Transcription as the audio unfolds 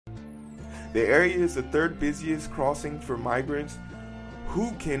The area is the third busiest crossing for migrants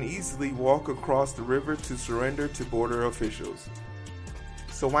who can easily walk across the river to surrender to border officials.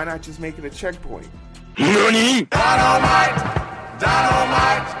 So why not just make it a checkpoint? NANI?!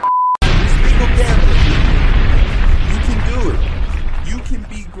 Dynamite! It's legal gambling. You can do it. You can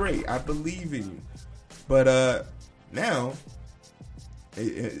be great. I believe in you. But now,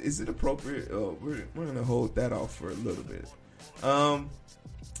 is it appropriate? We're gonna hold that off for a little bit.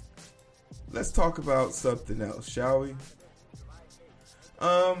 Let's talk about something else, shall we?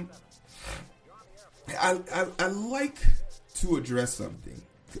 I like to address something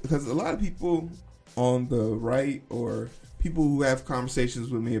because a lot of people on the right or people who have conversations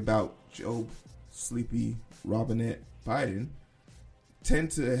with me about Joe Sleepy Robinette Biden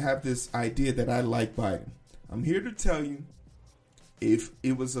tend to have this idea that I like Biden. I'm here to tell you, if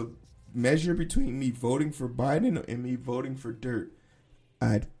it was a measure between me voting for Biden and me voting for dirt,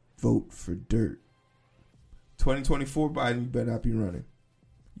 I'd vote for dirt. 2024 Biden, you better not be running.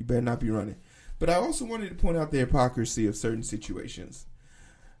 You better not be running. But I also wanted to point out the hypocrisy of certain situations.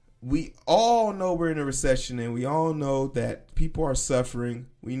 We all know we're in a recession, and we all know that people are suffering.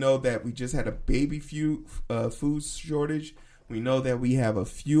 We know that we just had a baby food shortage. We know that we have a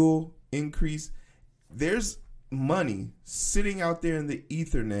fuel increase. There's money sitting out there in the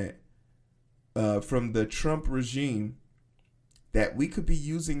Ethernet from the Trump regime that we could be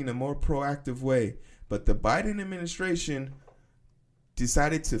using in a more proactive way. But the Biden administration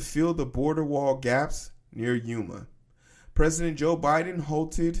decided to fill the border wall gaps near Yuma. President Joe Biden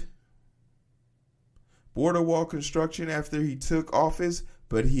halted border wall construction after he took office,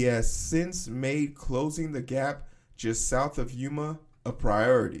 but he has since made closing the gap just south of Yuma a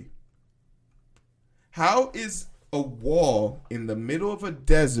priority. How is a wall in the middle of a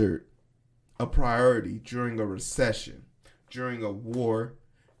desert a priority during a recession, during a war,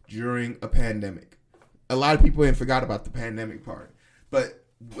 during a pandemic? A lot of people ain't forgot about the pandemic part. But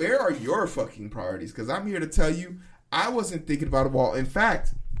where are your fucking priorities? Because I'm here to tell you, I wasn't thinking about a wall. In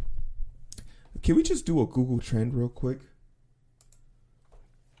fact, can we just do a Google Trend real quick?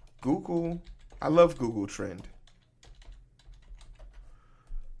 Google, I love Google Trend.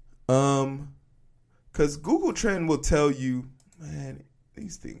 Because Google Trend will tell you, man,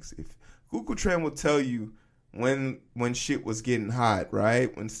 these things. If Google Trend will tell you when shit was getting hot,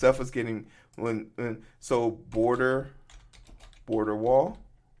 right? When stuff was getting so border wall.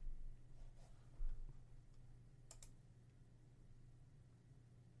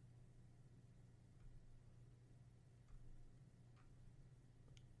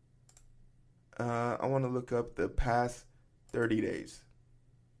 I want to look up the past 30 days.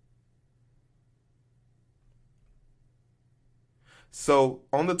 So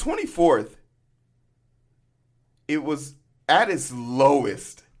on the 24th, it was at its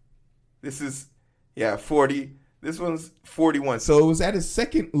lowest. This is, 40. This one's 41. So it was at its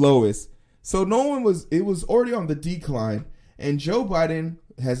second lowest. So it was already on the decline. And Joe Biden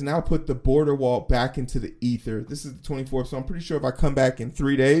has now put the border wall back into the ether. This is the 24th. So I'm pretty sure if I come back in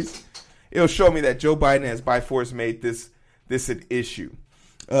 3 days, it'll show me that Joe Biden has by force made this an issue.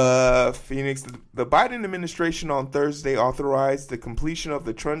 Phoenix, the Biden administration on Thursday authorized the completion of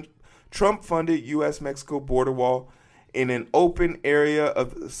the Trump-funded U.S.-Mexico border wall in an open area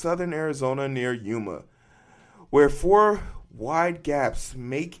of southern Arizona near Yuma, where 4 wide gaps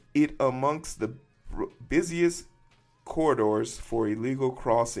make it amongst the busiest corridors for illegal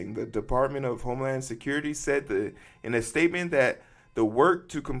crossing. The Department of Homeland Security said in a statement that the work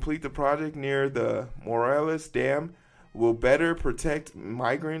to complete the project near the Morelos Dam will better protect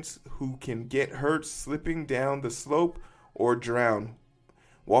migrants who can get hurt slipping down the slope or drown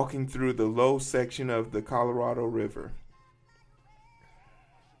walking through the low section of the Colorado River.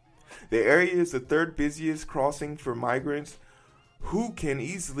 The area is the third busiest crossing for migrants who can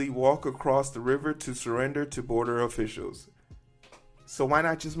easily walk across the river to surrender to border officials. So why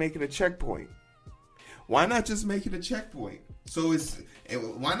not just make it a checkpoint? Why not just make it a checkpoint?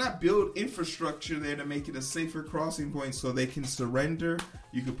 Why not build infrastructure there to make it a safer crossing point so they can surrender?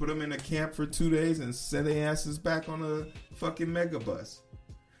 You could put them in a camp for 2 days and send their asses back on a fucking megabus.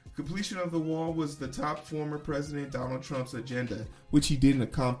 Completion of the wall was the top former President Donald Trump's agenda, which he didn't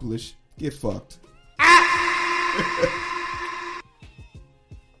accomplish. Get fucked.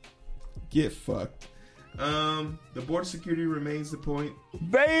 Get fucked. The border security remains the point.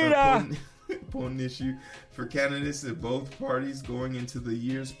 Beta! Important issue for candidates at both parties going into the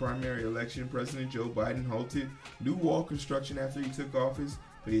year's primary election. President Joe Biden halted new wall construction after he took office,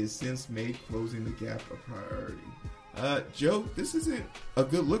 but he has since made closing the gap a priority. Joe, this isn't a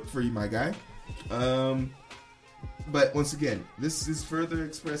good look for you, my guy. But once again, this is further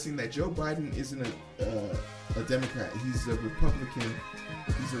expressing that Joe Biden isn't a Democrat. He's a Republican.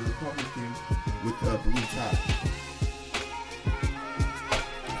 He's a Republican with a blue tie.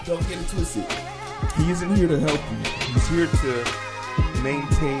 Don't get it twisted. He isn't here to help you. He's here to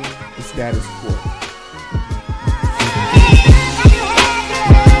maintain the status quo.